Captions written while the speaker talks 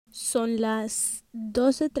Son las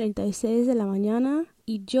 12:36 de la mañana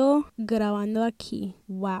y yo grabando aquí.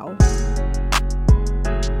 Wow.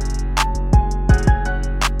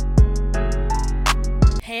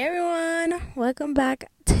 Hey everyone, welcome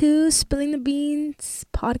back to Spilling the Beans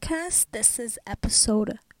podcast. This is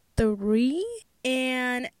episode 3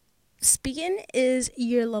 and speaking is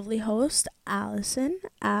your lovely host, Allison,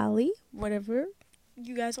 Allie, whatever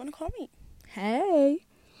you guys want to call me. Hey.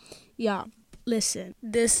 Yeah. Listen,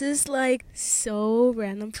 this is like so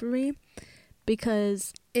random for me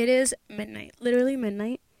because it is midnight, literally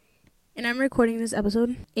midnight, and I'm recording this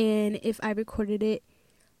episode. And if I recorded it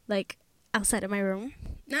like outside of my room,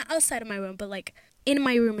 not outside of my room, but like in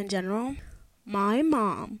my room in general, my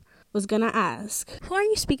mom was gonna ask, who are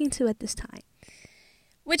you speaking to at this time?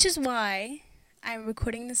 Which is why I'm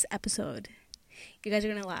recording this episode. You guys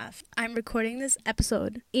are gonna laugh. I'm recording this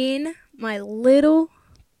episode in my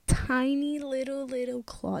tiny little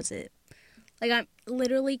closet. Like, I'm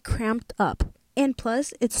literally cramped up, and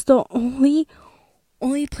plus it's the only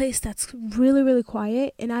place that's really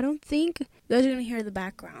quiet, and I don't think you guys are gonna hear the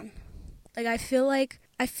background. Like, I feel like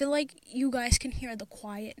you guys can hear the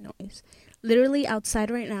quiet noise. Literally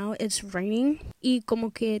outside right now it's raining, y como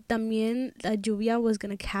que también la lluvia was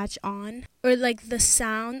gonna catch on, or like the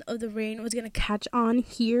sound of the rain was gonna catch on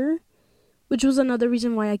here, which was another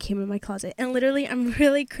reason why I came in my closet. And literally, I'm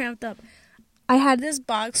really cramped up. I had this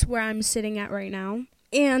box where I'm sitting at right now,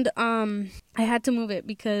 and I had to move it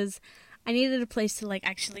because I needed a place to like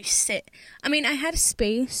actually sit. I mean, I had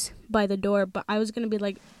space by the door, but I was gonna be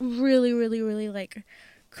like really like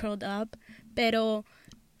curled up. Pero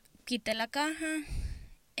quité la caja,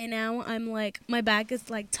 and now I'm like, my back is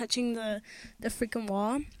like touching the freaking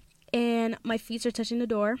wall, and my feet are touching the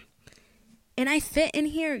door. And I fit in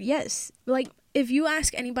here, yes. Like, if you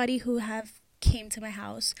ask anybody who have came to my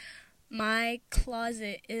house, my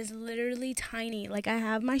closet is literally tiny. Like, I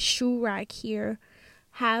have my shoe rack here,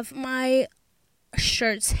 have my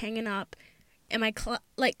shirts hanging up, and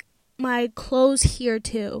my clothes here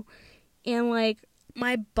too. And, like,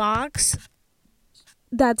 my box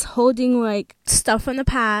that's holding, like, stuff from the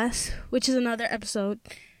past, which is another episode,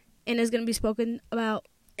 and is going to be spoken about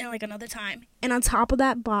in like another time. And on top of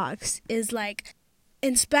that box is like,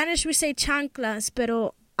 in Spanish we say chanclas,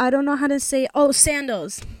 pero I don't know how to say,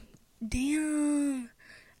 sandals. Damn,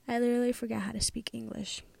 I literally forgot how to speak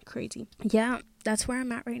English. Crazy. Yeah, that's where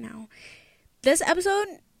I'm at right now. This episode,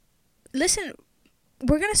 listen,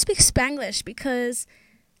 we're gonna speak Spanglish because,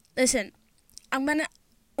 listen, I'm gonna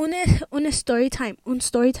un story time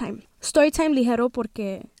ligero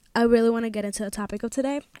porque I really want to get into the topic of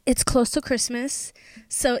today. It's close to Christmas,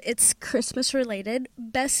 so it's Christmas related.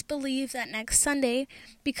 Best believe that next Sunday,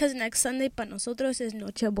 because next Sunday para nosotros is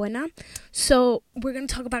Nochebuena, so we're going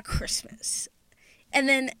to talk about Christmas. And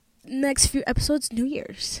then next few episodes, New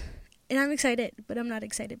Year's. And I'm excited, but I'm not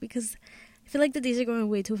excited because I feel like the days are going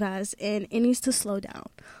way too fast and it needs to slow down.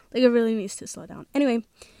 Like, it really needs to slow down. Anyway,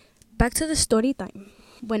 back to the story time.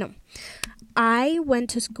 Bueno, I went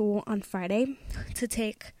to school on Friday to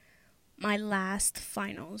take my last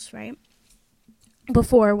finals, right?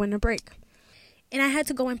 Before winter break. And I had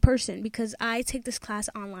to go in person because I take this class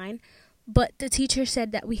online, but the teacher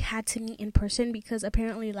said that we had to meet in person because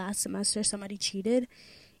apparently last semester somebody cheated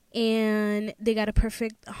and they got a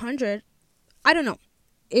perfect 100. I don't know.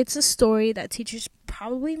 It's a story that teachers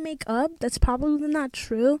probably make up. That's probably not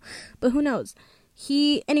true, but who knows?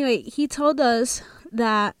 He told us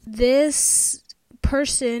that this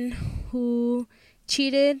person who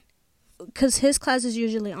cheated, because his class is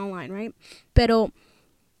usually online, right? Pero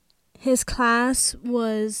his class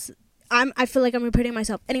was, I feel like I'm repeating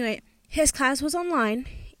myself. Anyway, his class was online,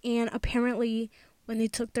 and apparently when they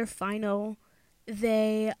took their final,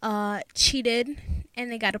 they cheated,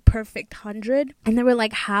 and they got a perfect 100. And they were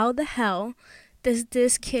like, how the hell does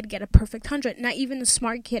this kid get a perfect 100? Not even the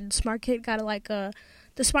smart kid. The smart kid got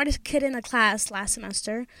the smartest kid in the class last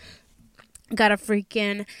semester got a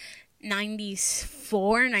freaking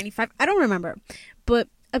 94, 95, I don't remember. But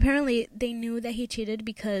apparently they knew that he cheated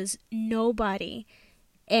because nobody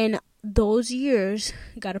in those years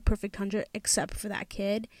got a perfect 100 except for that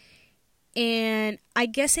kid. And I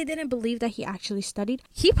guess they didn't believe that he actually studied.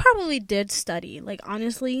 He probably did study. Like,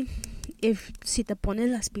 honestly, if si te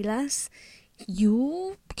pones las pilas,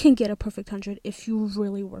 you can get a perfect 100 if you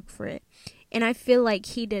really work for it. And I feel like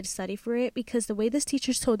he did study for it because the way this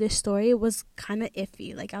teacher told this story was kind of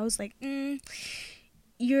iffy. Like, I was like,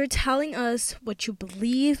 you're telling us what you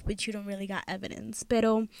believe, but you don't really got evidence.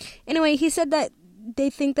 Pero anyway, he said that they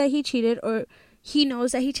think that he cheated, or he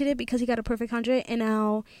knows that he cheated because he got a perfect 100, and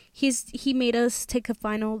now he made us take a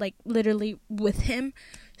final, like, literally with him.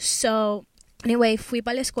 So, anyway, fui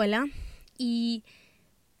para la escuela y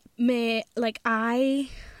I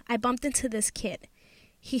bumped into this kid.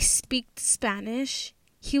 He speaks Spanish.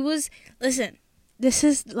 Listen, this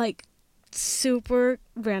is like super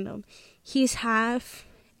random. Él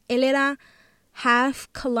era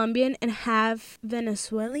half Colombian and half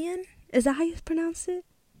Venezuelan. Is that how you pronounce it?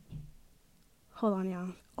 Hold on,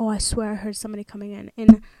 y'all. Oh, I swear I heard somebody coming in.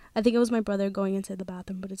 And I think it was my brother going into the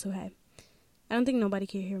bathroom, but it's okay. I don't think nobody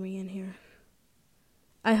can hear me in here.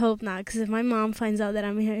 I hope not, because if my mom finds out that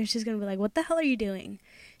I'm here, she's going to be like, what the hell are you doing?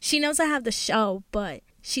 She knows I have the show, but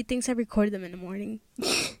she thinks I record them in the morning.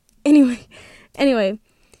 Anyway,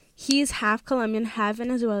 he's half Colombian, half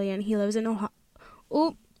Venezuelan. He lives in Ohio.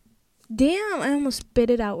 Oh, damn, I almost spit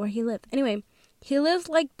it out where he lived. Anyway, he lives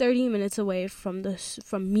like 30 minutes away from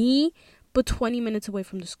me, but 20 minutes away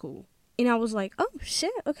from the school. And I was like, oh,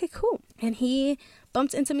 shit, okay, cool. And he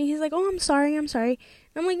bumped into me. He's like, oh, I'm sorry. And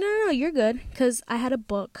I'm like, no, you're good. Because I had a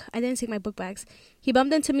book. I didn't take my book bags. He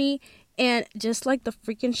bumped into me, and just like the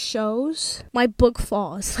freaking shows, my book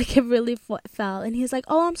falls. Like, it really fell. And he's like,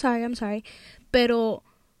 oh, I'm sorry. Pero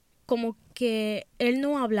como que él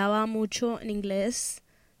no hablaba mucho en inglés.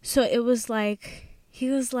 So it was like,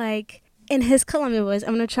 he was like, in his Colombian voice,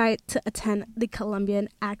 I'm going to try to attend the Colombian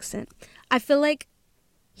accent. I feel like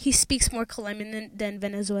he speaks more Colombian than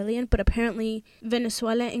Venezuelan, but apparently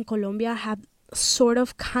Venezuela and Colombia have sort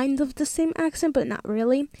of kind of the same accent, but not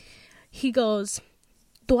really. He goes,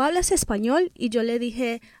 ¿tú hablas español? Y yo le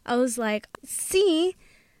dije, I was like, sí,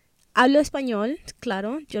 hablo español,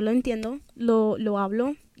 claro, yo lo entiendo, lo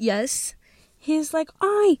hablo, yes. He's like,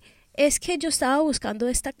 ay, es que yo estaba buscando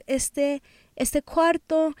este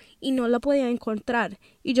cuarto y no la podía encontrar.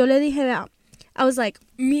 Y yo le dije, vea, I was like,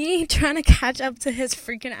 me trying to catch up to his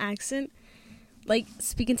freaking accent, like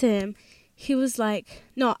speaking to him. He was like,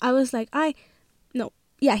 no, I was like,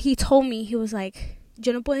 he told me, he was like,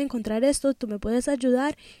 yo no puedo encontrar esto, tú me puedes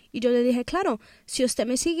ayudar. Y yo le dije, claro, si usted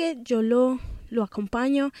me sigue, yo lo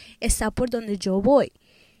acompaño, está por donde yo voy.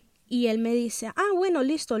 Y él me dice, bueno,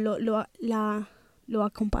 listo, lo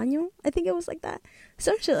acompaño. I think it was like that.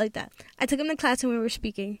 Some shit like that. I took him to class and we were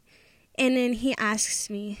speaking. And then he asks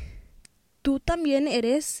me, ¿tú también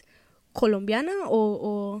eres colombiana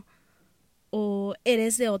o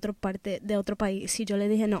eres de otro país? Y yo le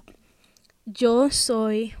dije, no.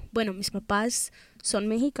 Mis papás son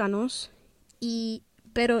mexicanos,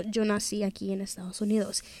 pero yo nací aquí en Estados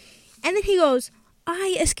Unidos. And then he goes,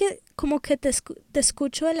 ay, es que como que te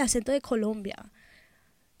escucho el acento de Colombia.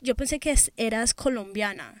 Yo pensé que eras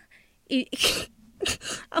colombiana. Y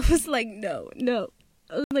I was like, no. I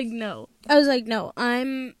was like, no,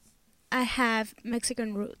 I have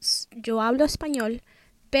Mexican roots. Yo hablo español,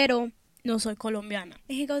 pero no soy colombiana.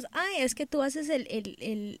 And he goes, ay, es que tú haces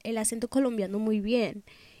el acento colombiano muy bien.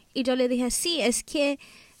 Y yo le dije, sí, es que,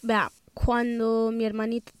 vea, cuando mi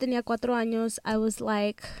hermanito tenía 4 años, I was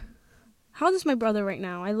like, how old is my brother right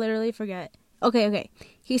now? I literally forget. Okay.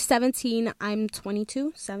 He's 17, I'm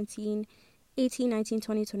 22, 17, 18, 19,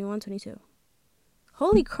 20, 21, 22.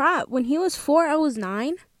 Holy crap, when he was 4, I was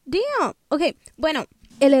 9? Damn. Okay, bueno,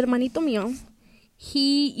 el hermanito mío,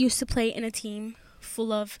 he used to play in a team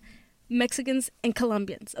full of Mexicans and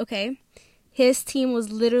Colombians, okay? His team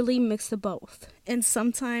was literally mixed of both. And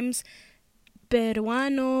sometimes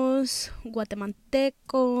peruanos,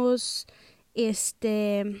 guatemaltecos,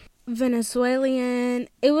 Venezuelan.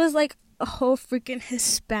 It was like a whole freaking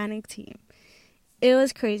Hispanic team. It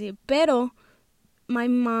was crazy. Pero my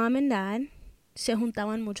mom and dad se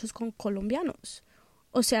juntaban muchos con colombianos.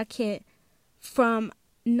 O sea que from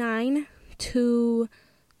 9 to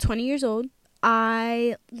 20 years old,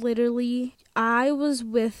 I was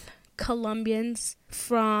with Colombians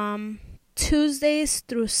from Tuesdays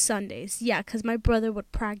through Sundays. Yeah, because my brother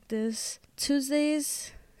would practice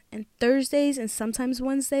Tuesdays and Thursdays and sometimes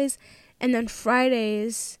Wednesdays. And then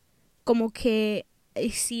Fridays, como que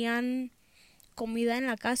hacían comida en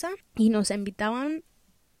la casa y nos invitaban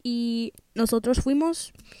y nosotros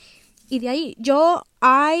fuimos. Y de ahí,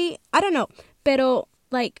 I don't know, pero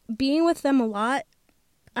like being with them a lot,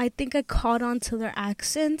 I think I caught on to their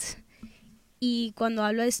accent. Y cuando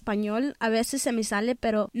hablo español, a veces se me sale,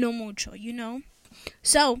 pero no mucho, you know?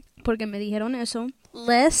 So, porque me dijeron eso,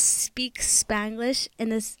 let's speak Spanglish in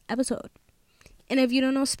this episode. And if you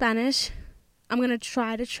don't know Spanish, I'm going to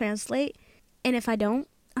try to translate. And if I don't,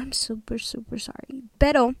 I'm super, super sorry.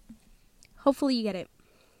 Pero, hopefully you get it.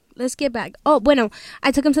 Let's get back. Oh, bueno,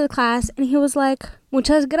 I took him to the class, and he was like,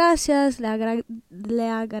 muchas gracias, le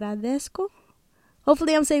agradezco.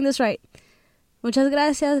 Hopefully I'm saying this right. Muchas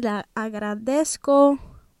gracias, le agradezco.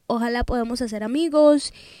 ojalá podamos hacer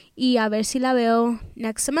amigos y a ver si la veo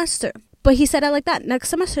next semester. But he said it like that, next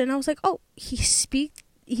semester. And I was like, oh,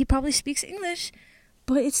 he probably speaks English,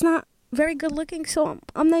 but it's not very good looking, so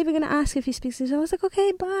I'm not even going to ask if he speaks English. I was like,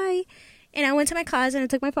 okay, bye. And I went to my class and I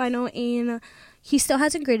took my final, and he still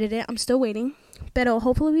hasn't graded it. I'm still waiting, but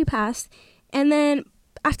hopefully we passed. And then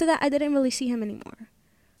after that, I didn't really see him anymore.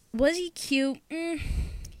 Was he cute?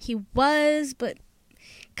 He was, but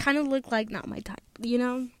kind of looked like not my type, you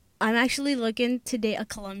know? I'm actually looking to date a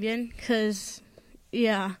Colombian because,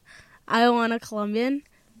 yeah, I want a Colombian,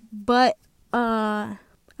 but I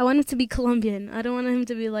want him to be Colombian. I don't want him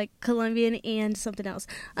to be like Colombian and something else.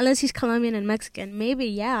 Unless he's Colombian and Mexican. Maybe,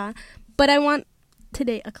 yeah. But I want to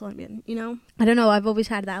date a Colombian, you know? I don't know. I've always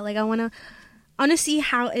had that. Like, I want to see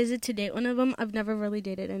how is it to date one of them. I've never really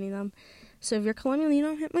dated any of them. So if you're Colombian, you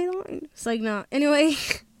don't hit my line. It's like, no. Anyway,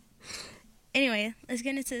 let's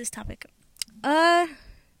get into this topic.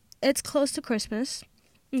 It's close to Christmas.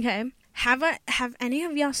 Okay. Have any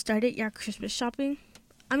of y'all started your Christmas shopping?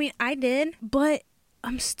 I mean, I did, but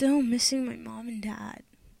I'm still missing my mom and dad.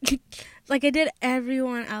 Like I did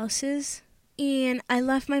everyone else's, and I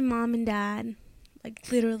left my mom and dad like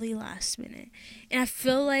literally last minute. And I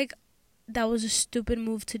feel like that was a stupid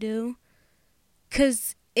move to do,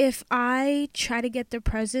 cuz if I try to get their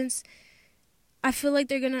presents, I feel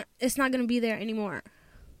like it's not going to be there anymore.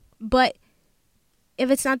 But if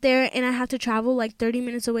it's not there and I have to travel like 30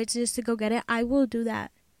 minutes away just to go get it, I will do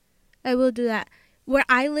that. Where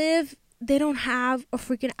I live, they don't have a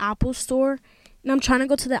freaking Apple store. And I'm trying to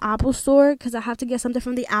go to the Apple store because I have to get something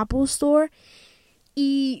from the Apple store.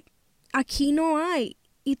 Y aquí no hay.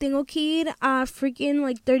 Y tengo que ir a freaking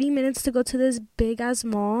like 30 minutes to go to this big ass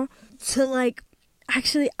mall to like,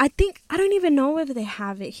 actually, I don't even know if they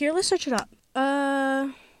have it. Here, let's search it up.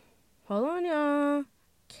 Hold on, y'all.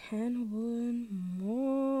 Kenwood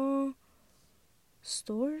Mall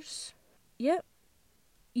stores. Yep.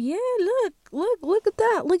 Yeah, look at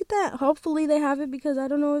that. Hopefully they have it because I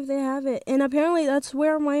don't know if they have it. And apparently that's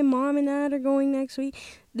where my mom and dad are going next week.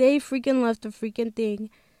 They freaking left the freaking thing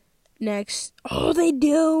next. Oh, they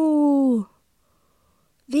do.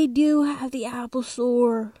 They do have the Apple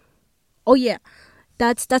store. Oh yeah.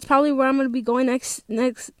 That's probably where I'm going to be going next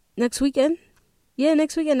weekend. Yeah,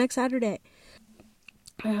 next weekend, next Saturday.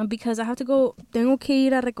 Because I have to go, tengo que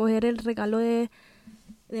ir a recoger el regalo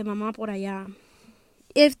de mamá por allá.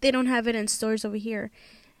 If they don't have it in stores over here.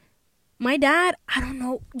 My dad, I don't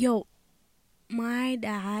know. Yo, my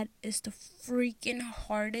dad is the freaking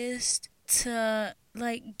hardest to,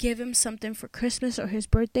 like, give him something for Christmas or his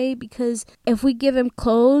birthday. Because if we give him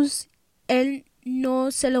clothes, él no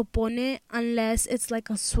se lo pone unless it's like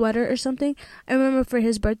a sweater or something. I remember for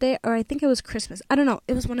his birthday, or I think it was Christmas. I don't know.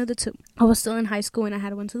 It was one of the two. I was still in high school and I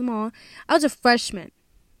had went to the mall. I was a freshman.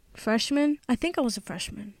 I think I was a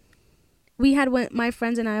freshman. My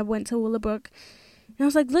friends and I went to Willowbrook, and I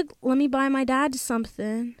was like, look, let me buy my dad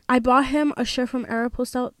something. I bought him a shirt from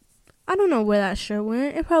Aeropostale. I don't know where that shirt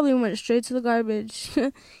went. It probably went straight to the garbage.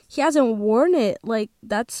 He hasn't worn it. Like,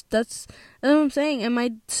 that's what I'm saying. And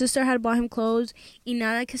my sister had bought him clothes. Y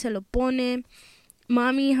nada que se lo pone.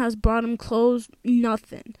 Mommy has brought him clothes.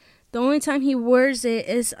 Nothing. The only time he wears it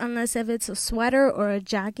is unless if it's a sweater or a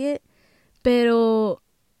jacket. Pero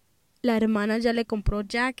la hermana ya le compró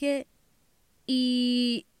jacket.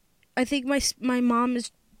 Y I think my mom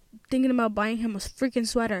is thinking about buying him a freaking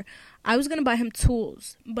sweater. I was gonna buy him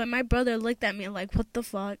tools, but my brother looked at me like, what the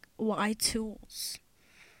fuck? Why tools?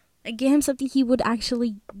 I get him something he would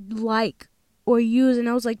actually like or use, and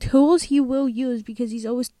I was like, tools he will use because he's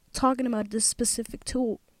always talking about this specific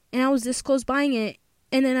tool. And I was this close buying it,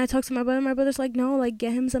 and then I talked to my brother. My brother's like, no, like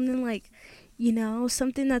get him something like, you know,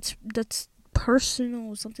 something that's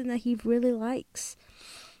personal, something that he really likes.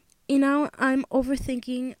 You know, I'm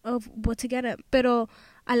overthinking of what to get him. Pero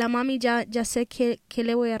a la mami ya sé que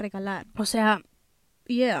le voy a regalar. O sea,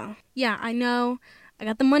 yeah, I know. I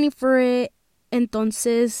got the money for it.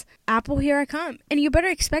 Entonces, Apple, here I come. And you better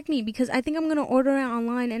expect me because I think I'm going to order it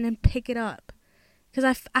online and then pick it up.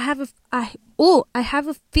 Because I have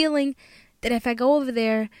a feeling that if I go over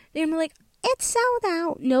there, they're going to be like, it's sold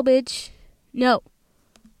out. No, bitch. No.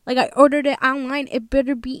 Like, I ordered it online. It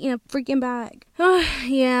better be in a freaking bag.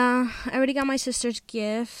 Yeah. I already got my sister's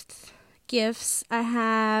gifts. I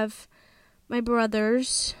have my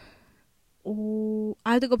brother's. Oh,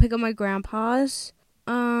 I have to go pick up my grandpa's.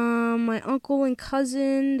 My uncle and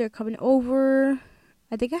cousin, they're coming over.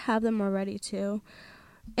 I think I have them already, too.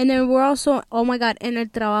 And then we're also, oh my God, en el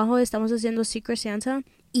trabajo estamos haciendo Secret Santa.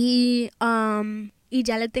 Y, Y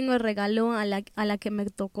ya le tengo el regalo a la que me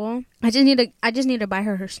tocó. I just need to buy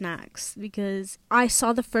her snacks because I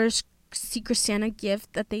saw the first Secret Santa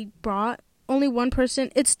gift that they brought. Only one person.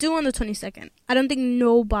 It's due on the 22nd. I don't think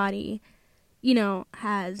nobody,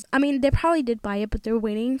 has. I mean, they probably did buy it, but they're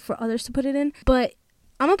waiting for others to put it in. But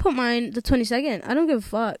I'm gonna put mine the 22nd. I don't give a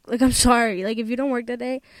fuck. Like, I'm sorry. Like, if you don't work that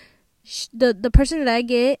day, the person that I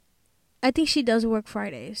get, I think she does work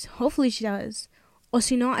Fridays. Hopefully she does. Or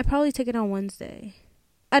si no, I probably take it on Wednesday.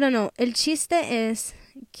 I don't know. El chiste es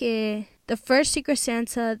que the first Secret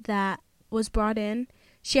Santa that was brought in,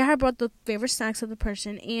 she had brought the favorite snacks of the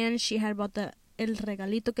person, and she had brought el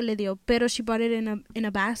regalito que le dio, pero she brought it in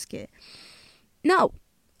a basket. No,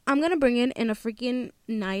 I'm gonna bring it in a freaking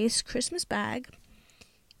nice Christmas bag,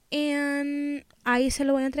 and ahí se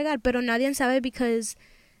lo voy a entregar, pero nadie sabe because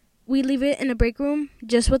we leave it in a break room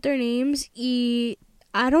just with their names, y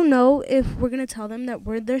I don't know if we're gonna tell them that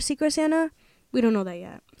we're their Secret Santa. We don't know that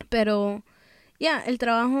yet. Pero, yeah, el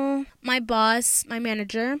trabajo, my boss, my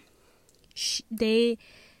manager, she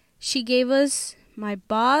gave us, my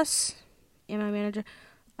boss and my manager,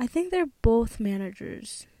 I think they're both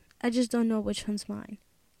managers. I just don't know which one's mine.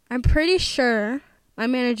 I'm pretty sure my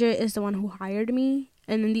manager is the one who hired me,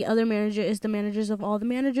 and then the other manager is the managers of all the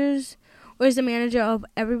managers, or is the manager of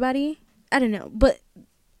everybody. I don't know. But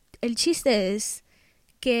el chiste es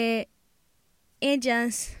que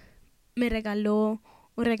ellas me regaló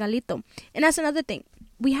un regalito. And that's another thing.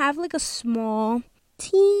 We have like a small,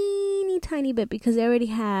 teeny tiny bit because they already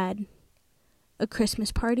had a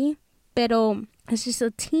Christmas party. Pero it's just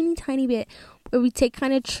a teeny tiny bit where we take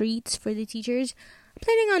kind of treats for the teachers. I'm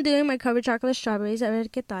planning on doing my covered chocolate strawberries. A ver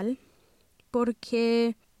qué tal.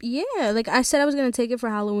 Porque, yeah, like I said I was going to take it for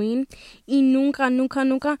Halloween. Y nunca,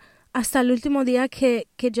 hasta el último día que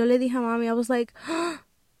yo le dije a mami, I was like,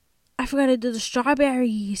 I forgot to do the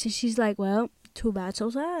strawberries. And she's like, well, too bad, so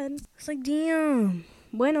sad. It's like, damn.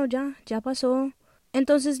 Bueno, ya pasó.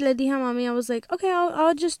 Entonces le dije a mami, I was like, okay,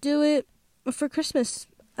 I'll just do it for Christmas.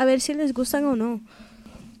 A ver si les gustan o no.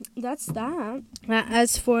 That's that.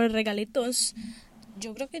 As for regalitos,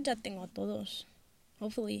 yo creo que ya tengo todos.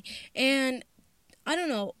 Hopefully. And I don't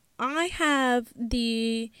know. I'm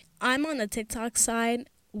on the TikTok side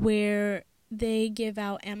where they give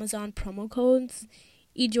out Amazon promo codes.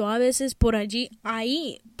 Y yo a veces por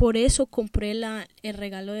eso compré el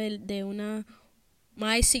regalo de una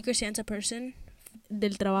my Secret Santa person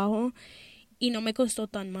del trabajo y no me costó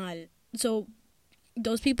tan mal. So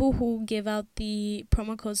those people who give out the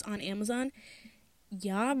promo codes on Amazon,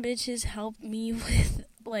 yeah, bitches helped me with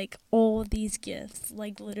like all these gifts,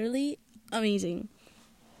 like literally amazing.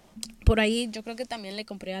 Por ahí yo creo que también le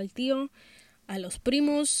compré al tío, a los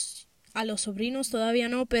primos, a los sobrinos todavía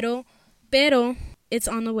no, pero it's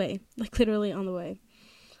on the way, like literally on the way.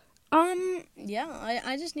 Yeah,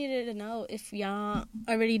 I just needed to know if y'all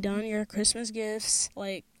already done your Christmas gifts.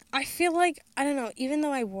 Like, I feel like, I don't know, even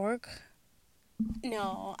though I work,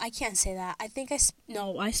 no, I can't say that. I think I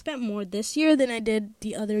spent more this year than I did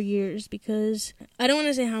the other years because I don't want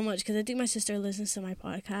to say how much because I think my sister listens to my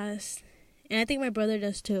podcast and I think my brother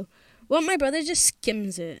does too. Well, my brother just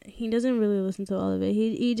skims it. He doesn't really listen to all of it.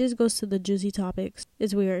 He just goes to the juicy topics.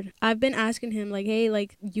 It's weird. I've been asking him, like, hey,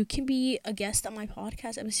 like, you can be a guest on my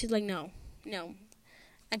podcast. And she's like, no.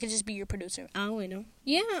 I could just be your producer. Bueno.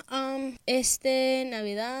 Yeah,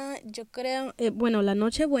 Navidad, yo creo, bueno, la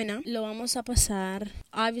Nochebuena, lo vamos a pasar,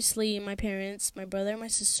 obviously, my parents, my brother, my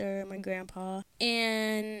sister, my grandpa,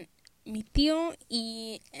 and mi tío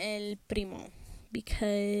y el primo.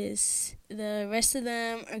 Because the rest of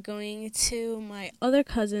them are going to my other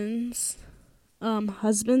cousin's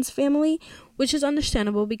husband's family, which is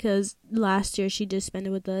understandable because last year she did spend it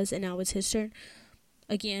with us and now it's his turn.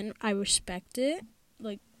 Again, I respect it,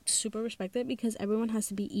 like super respect it because everyone has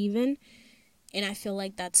to be even and I feel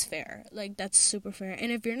like that's fair. Like that's super fair.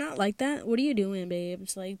 And if you're not like that, what are you doing, babe?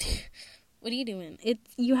 It's like, what are you doing?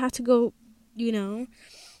 You have to go,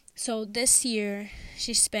 So this year,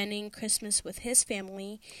 she's spending Christmas with his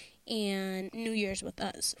family and New Year's with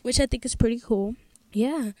us, which I think is pretty cool.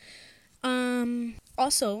 Yeah.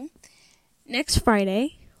 Also, next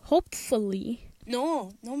Friday, hopefully.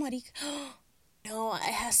 No, marica. No, it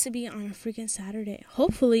has to be on a freaking Saturday.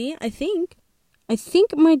 Hopefully, I think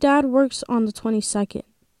my dad works on the 22nd.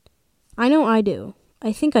 I know I do.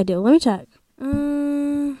 I think I do. Let me check.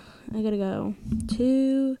 I gotta go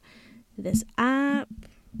to this app.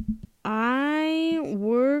 I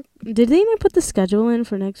work. Did they even put the schedule in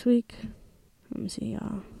for next week? Let me see,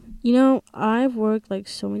 y'all. I've worked like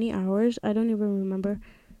so many hours. I don't even remember.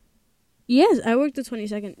 Yes, I worked the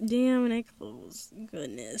 22nd. Damn, and I closed.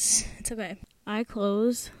 Goodness. It's okay. I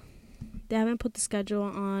closed They haven't put the schedule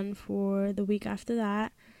on for the week after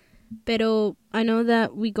that. Pero I know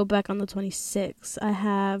that we go back on the 26th. I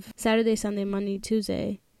have Saturday, Sunday, Monday,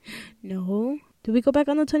 Tuesday. No. Do we go back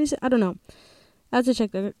on the 26th? I don't know. I have to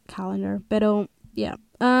check the calendar. Pero, yeah.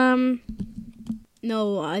 No,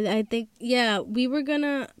 I think, yeah, we were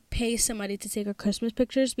gonna pay somebody to take our Christmas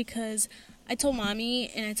pictures because I told mommy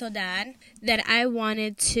and I told dad that I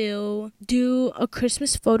wanted to do a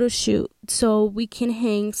Christmas photo shoot so we can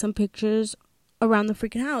hang some pictures around the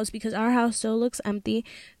freaking house because our house still looks empty.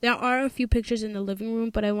 There are a few pictures in the living room,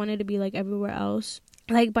 but I wanted to be like everywhere else.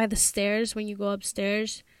 Like by the stairs, when you go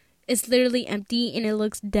upstairs, it's literally empty and it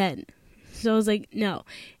looks dead. So I was like, no.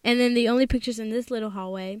 And then the only pictures in this little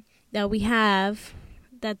hallway that we have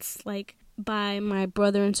that's like by my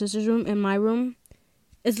brother and sister's room and my room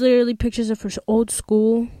is literally pictures of her old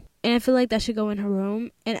school. And I feel like that should go in her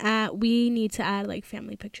room. And we need to add like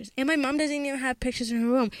family pictures. And my mom doesn't even have pictures in her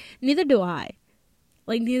room. Neither do I.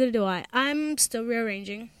 Neither do I. I'm still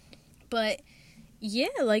rearranging. But yeah,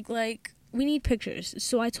 like we need pictures.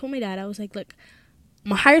 So I told my dad, I was like, look, I'm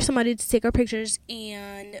going to hire somebody to take our pictures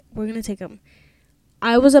and we're going to take them.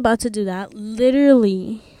 I was about to do that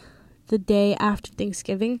literally the day after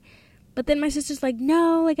Thanksgiving. But then my sister's like,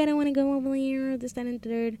 no, like I don't want to go over here, this, that, and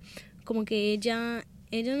third. Como que ella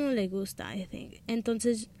no le gusta, I think.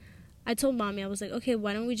 Entonces, I told mommy, I was like, okay,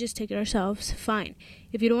 why don't we just take it ourselves? Fine.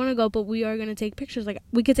 If you don't want to go, but we are going to take pictures. Like,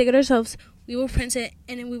 we could take it ourselves. We will print it,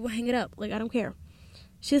 and then we will hang it up. Like, I don't care.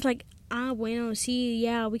 She's like, bueno, sí,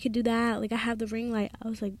 yeah, we could do that. Like, I have the ring light. I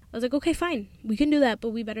was like, okay, fine. We can do that, but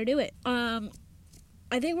we better do it. I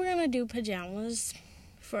think we're going to do pajamas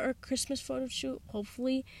for our Christmas photo shoot,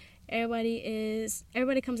 hopefully.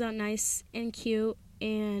 Everybody comes out nice and cute,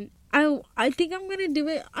 and I think I'm gonna do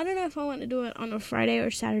it. I don't know if I want to do it on a Friday or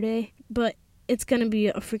Saturday, but it's gonna be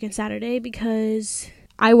a freaking Saturday because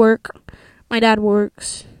I work, my dad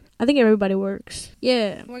works, I think everybody works.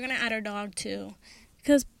 Yeah, we're gonna add our dog too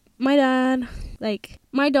because my dog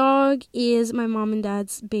is my mom and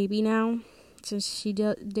dad's baby now, since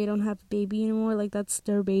they don't have a baby anymore. Like, that's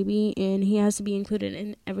their baby, and he has to be included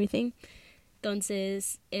in everything.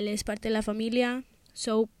 Entonces, él es parte de la familia,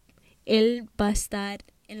 so él va a estar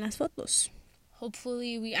en las fotos.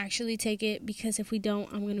 Hopefully, we actually take it, because if we don't,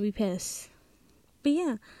 I'm going to be pissed. But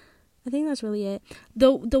yeah, I think that's really it.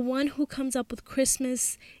 The one who comes up with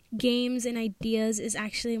Christmas games and ideas is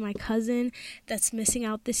actually my cousin that's missing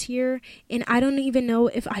out this year. And I don't even know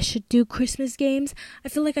if I should do Christmas games. I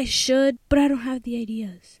feel like I should, but I don't have the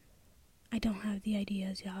ideas.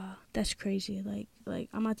 Y'all. That's crazy. Like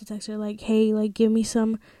I'm about to text her like, hey, like give me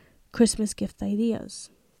some Christmas gift ideas.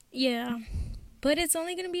 Yeah. But it's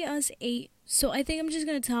only gonna be us 8. So I think I'm just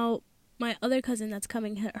gonna tell my other cousin that's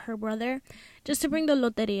coming, her brother, just to bring the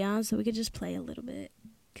loteria so we could just play a little bit.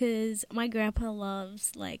 Cause my grandpa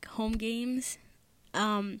loves like home games.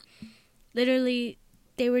 Literally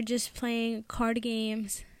they were just playing card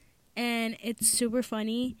games and it's super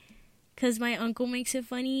funny. Because my uncle makes it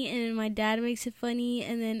funny, and my dad makes it funny,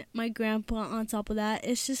 and then my grandpa on top of that.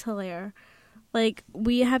 It's just hilarious. Like,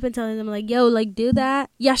 we have been telling them, like, yo, like, do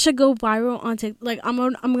that. Y'all should go viral on TikTok. Like, I'm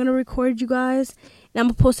gonna record you guys, and I'm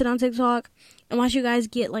gonna post it on TikTok, and watch you guys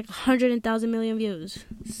get, like, 100,000 million views.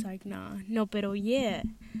 It's like, nah. No, pero yeah.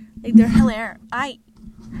 Like, they're hilarious.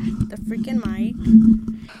 The freaking mic.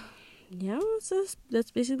 Yeah,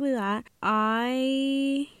 that's basically that.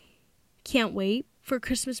 I can't wait for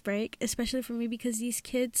Christmas break, especially for me, because these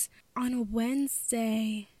kids on a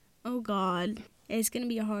Wednesday, oh god, it's gonna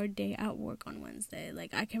be a hard day at work on Wednesday.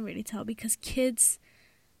 Like, I can really tell, because kids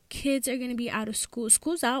are gonna be out of school.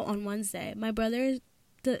 School's out on Wednesday. My brother's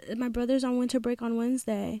on winter break on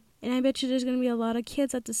Wednesday, and I bet you there's gonna be a lot of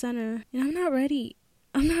kids at the center, and I'm not ready.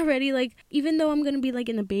 Like, even though I'm gonna be like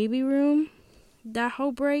in the baby room that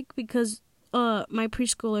whole break, because my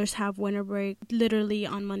preschoolers have winter break literally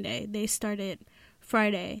on Monday. They started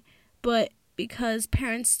Friday, but because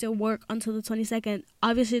parents still work until the 22nd,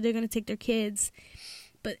 obviously they're gonna take their kids,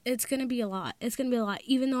 but it's gonna be a lot.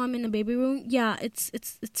 Even though I'm in the baby room, yeah, it's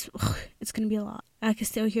gonna be a lot. I can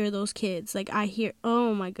still hear those kids. Like, I hear,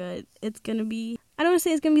 oh my god, it's gonna be, I don't want to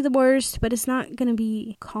say it's gonna be the worst, but it's not gonna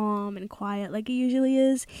be calm and quiet like it usually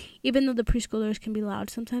is, even though the preschoolers can be loud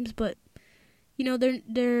sometimes. But you know,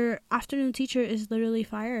 their afternoon teacher is literally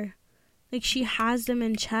fire. Like, she has them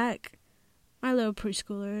in check. My little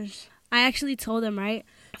preschoolers. I actually told them, right?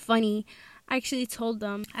 Funny. I told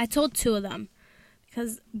 2 of them.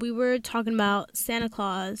 Because we were talking about Santa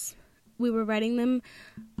Claus. We were writing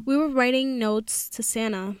notes to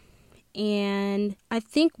Santa. And I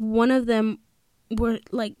think one of them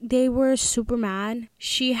they were super mad.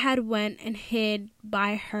 She had went and hid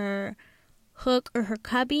by her hook or her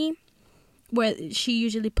cubby where she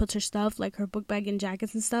usually puts her stuff, like her book bag and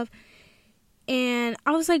jackets and stuff. And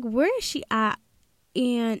I was like, where is she at?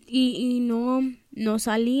 And no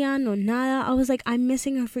salía, no nada. I was like, I'm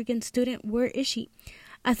missing a freaking student. Where is she?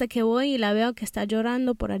 Hasta que voy y la veo que está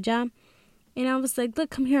llorando por allá. And I was like, look,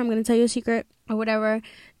 come here. I'm going to tell you a secret or whatever.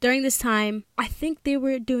 During this time, I think they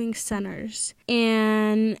were doing centers.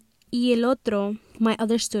 And y el otro, my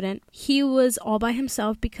other student, he was all by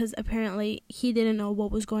himself because apparently he didn't know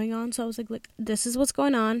what was going on. So I was like, look, this is what's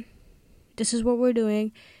going on. This is what we're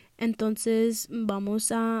doing. Entonces,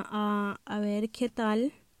 vamos a ver qué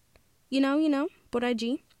tal. You know, por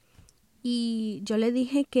allí. Y yo le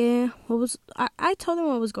dije que I told them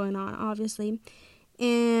what was going on, obviously.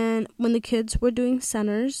 And when the kids were doing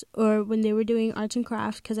centers or when they were doing arts and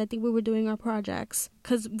crafts, because I think we were doing our projects,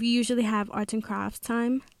 because we usually have arts and crafts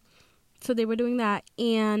time. So they were doing that.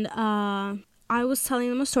 And I was telling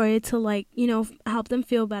them a story to, like, you know, help them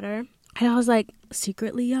feel better. And I was like,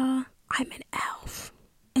 secretly, y'all, I'm an elf.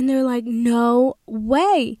 And they're like, no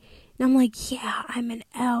way. And I'm like, yeah, I'm an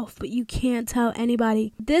elf, but you can't tell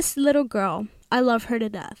anybody. This little girl, I love her to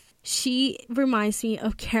death. She reminds me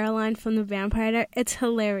of Caroline from the Vampire Diaries. It's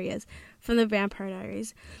hilarious, from the Vampire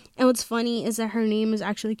Diaries. And what's funny is that her name is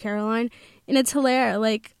actually Caroline, and it's hilarious.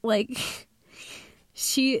 Like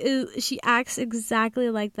she acts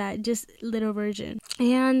exactly like that, just little version.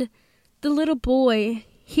 And the little boy,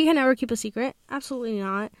 he can never keep a secret. Absolutely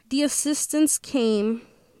not. The assistants came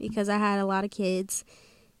because I had a lot of kids,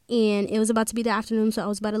 and it was about to be the afternoon, so I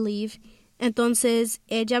was about to leave. Entonces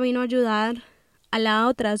ella vino a ayudar a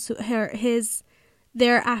la otra,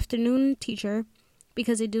 their afternoon teacher,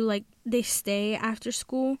 because they stay after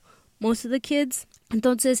school, most of the kids.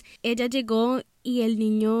 Entonces, ella llegó y el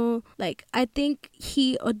niño, like, I think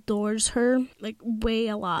he adores her, like, way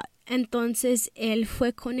a lot. Entonces, él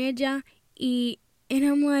fue con ella and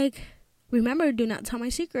I'm like, remember, do not tell my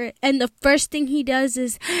secret. And the first thing he does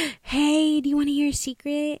is, hey, do you want to hear a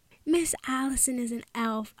secret? Miss Allison is an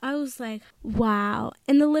elf. I was like, wow.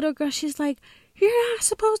 And the little girl, she's like, you're not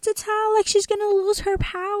supposed to tell, like, she's gonna lose her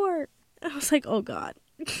power. I was like, oh god.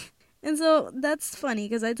 And so that's funny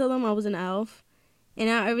because I told them I was an elf, and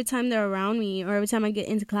now every time they're around me or every time I get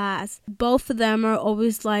into class, both of them are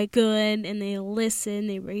always like good, and they listen,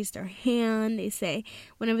 they raise their hand, they say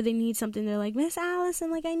whenever they need something, they're like, Miss Allison,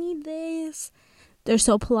 like, I need this. They're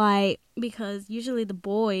so polite because usually the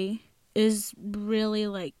boy is really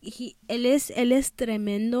like, él es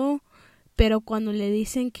tremendo. Pero cuando le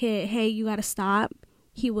dicen que, hey, you gotta stop,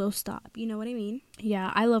 he will stop. You know what I mean?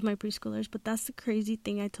 Yeah, I love my preschoolers, but that's the crazy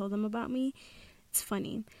thing I told them about me. It's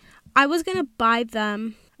funny. I was gonna buy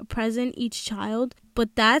them a present, each child,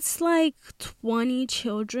 but that's like 20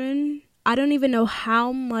 children. I don't even know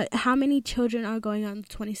how many children are going on the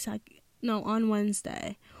 22nd. No, on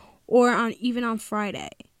Wednesday, or even on Friday,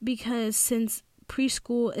 because since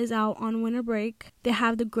preschool is out on winter break, they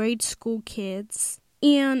have the grade school kids.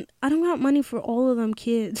 And I don't got money for all of them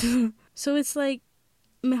kids. So it's like,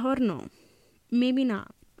 mejor no. Maybe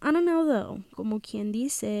not. I don't know though. Como quien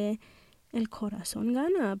dice, el corazón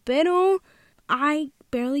gana. Pero I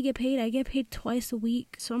barely get paid. I get paid twice a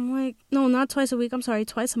week. So I'm like, no, not twice a week. I'm sorry,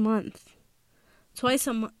 twice a month.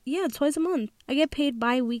 Yeah, twice a month. I get paid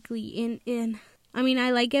bi-weekly. I mean, I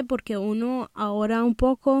like it porque uno ahora un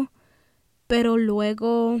poco. Pero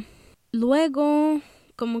luego,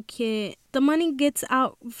 como que the money gets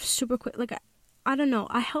out super quick. Like, I don't know.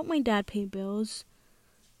 I help my dad pay bills.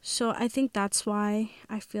 So I think that's why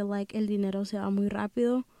I feel like el dinero se va muy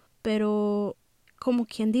rápido. Pero, como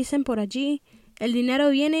quien dicen por allí, el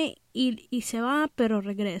dinero viene y se va, pero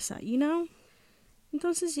regresa, you know?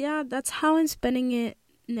 Entonces, yeah, that's how I'm spending it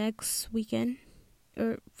next weekend.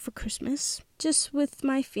 Or for Christmas. Just with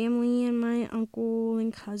my family and my uncle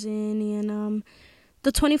and cousin. And,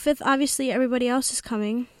 the 25th, obviously, everybody else is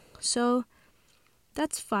coming. So,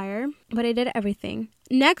 that's fire. But I did everything.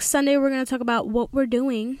 Next Sunday, we're going to talk about what we're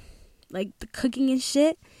doing. Like, the cooking and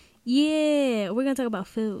shit. Yeah, we're going to talk about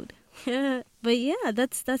food. But yeah,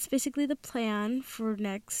 that's basically the plan for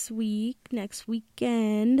next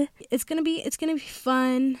weekend. It's going to be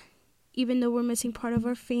fun. Even though we're missing part of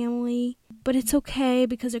our family. But it's okay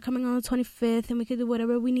because they're coming on the 25th. And we can do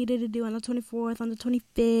whatever we needed to do on the 24th, on the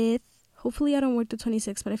 25th. Hopefully I don't work the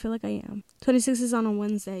 26th, but I feel like I am. 26th is on a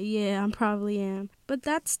Wednesday. Yeah, I probably am. But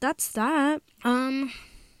that's that.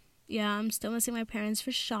 Yeah, I'm still missing my parents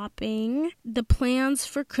for shopping. The plans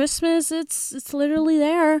for Christmas, it's literally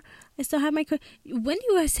there. I still have my... When do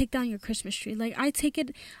you guys take down your Christmas tree? Like, I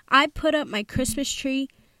put up my Christmas tree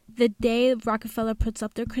the day Rockefeller puts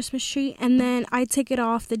up their Christmas tree, and then I take it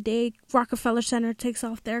off the day Rockefeller Center takes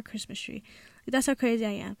off their Christmas tree. That's how crazy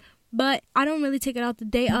I am. But I don't really take it out the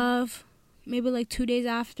day of. Maybe like 2 days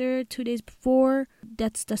after, 2 days before.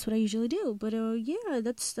 That's what I usually do. But yeah,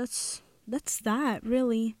 that's that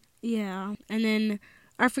really. Yeah. And then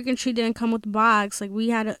our freaking tree didn't come with the box. Like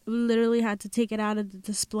we literally had to take it out of the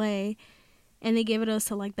display, and they gave it us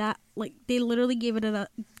to like that. Like they literally gave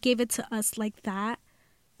it to us like that.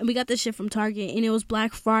 And we got this shit from Target, and it was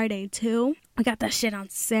Black Friday too. I got that shit on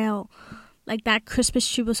sale. Like that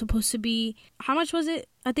Christmas tree was supposed to be, how much was it?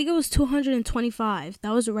 I think it was $225.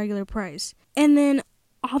 That was the regular price. And then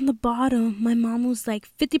on the bottom, my mom was like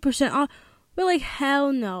 50% off. We're like,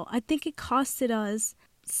 hell no. I think it costed us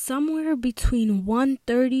somewhere between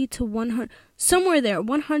 $130 to $100, somewhere there,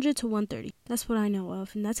 $100 to $130. That's what I know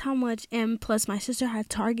of, and that's how much. And plus, my sister had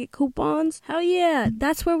Target coupons. Hell yeah,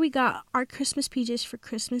 that's where we got our Christmas PJs for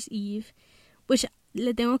Christmas Eve, which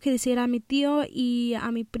le tengo que decir a mi tío y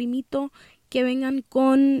a mi primito que vengan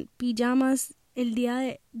con pijamas el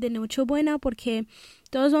día de Nochebuena, porque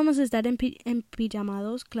todos vamos a estar en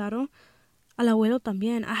pijamados, claro. Al abuelo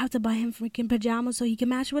también. I have to buy him freaking pajamas so he can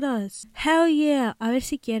match with us. Hell yeah. A ver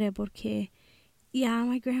si quiere, porque yeah,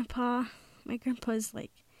 my grandpa is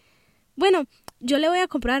like, bueno, yo le voy a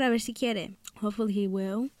comprar a ver si quiere. Hopefully he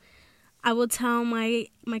will. I will tell my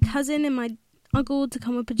cousin and my uncle to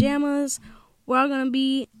come with pajamas. We're all gonna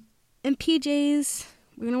be in PJs.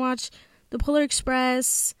 We're gonna watch The Polar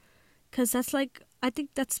Express, because that's like, I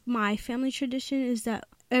think that's my family tradition, is that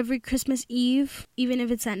every Christmas Eve, even if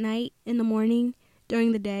it's at night, in the morning,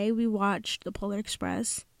 during the day, we watch The Polar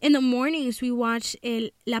Express. In the mornings, we watch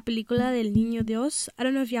La Película del Niño Dios. I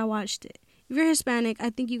don't know if y'all watched it. If you're Hispanic,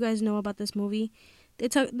 I think you guys know about this movie. They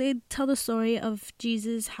tell the story of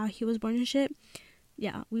Jesus, how he was born and shit.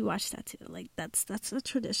 Yeah, we watched that too. Like, that's a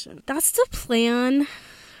tradition. That's the plan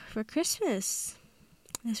for Christmas.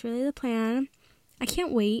 That's really the plan. I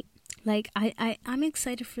can't wait. Like, I'm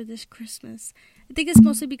excited for this Christmas. I think it's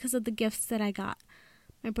mostly because of the gifts that I got.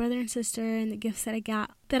 My brother and sister, and the gifts that I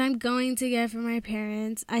got, that I'm going to get for my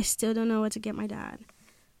parents. I still don't know what to get my dad.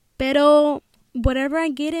 Pero whatever I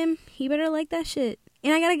get him, he better like that shit.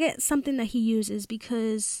 And I gotta get something that he uses,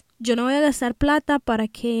 because yo no voy a gastar plata para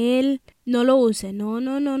que él no lo use. No.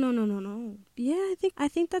 Yeah, I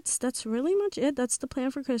think that's really much it. That's the plan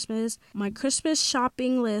for Christmas. My Christmas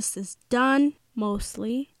shopping list is done,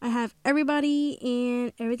 mostly. I have everybody,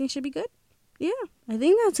 and everything should be good. Yeah, I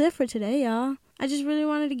think that's it for today, y'all. I just really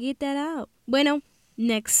wanted to get that out. Bueno,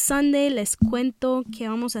 next Sunday les cuento qué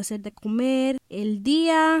vamos a hacer de comer el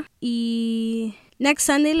día. Y next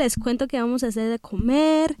Sunday les cuento qué vamos a hacer de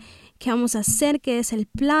comer, qué vamos a hacer, qué es el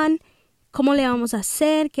plan, cómo le vamos a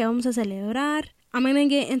hacer, qué vamos a celebrar. I'm going to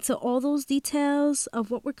get into all those details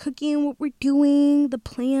of what we're cooking, what we're doing, the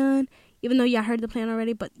plan. Even though y'all heard the plan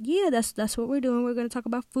already. But yeah, that's what we're doing. We're going to talk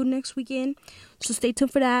about food next weekend. So stay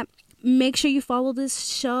tuned for that. Make sure you follow this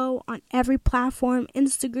show on every platform.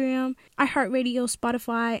 Instagram, iHeartRadio,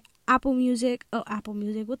 Spotify, Apple Music.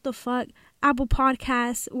 What the fuck? Apple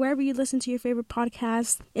Podcasts, wherever you listen to your favorite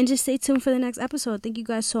podcasts. And just stay tuned for the next episode. Thank you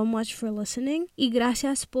guys so much for listening. Y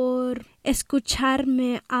gracias por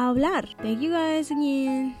escucharme hablar. Thank you guys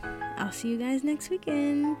again. I'll see you guys next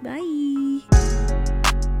weekend. Bye.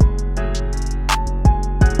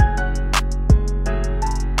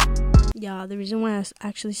 Yeah, the reason why I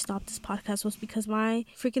actually stopped this podcast was because my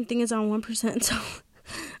freaking thing is on 1%. So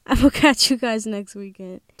I will catch you guys next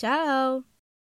weekend. Ciao.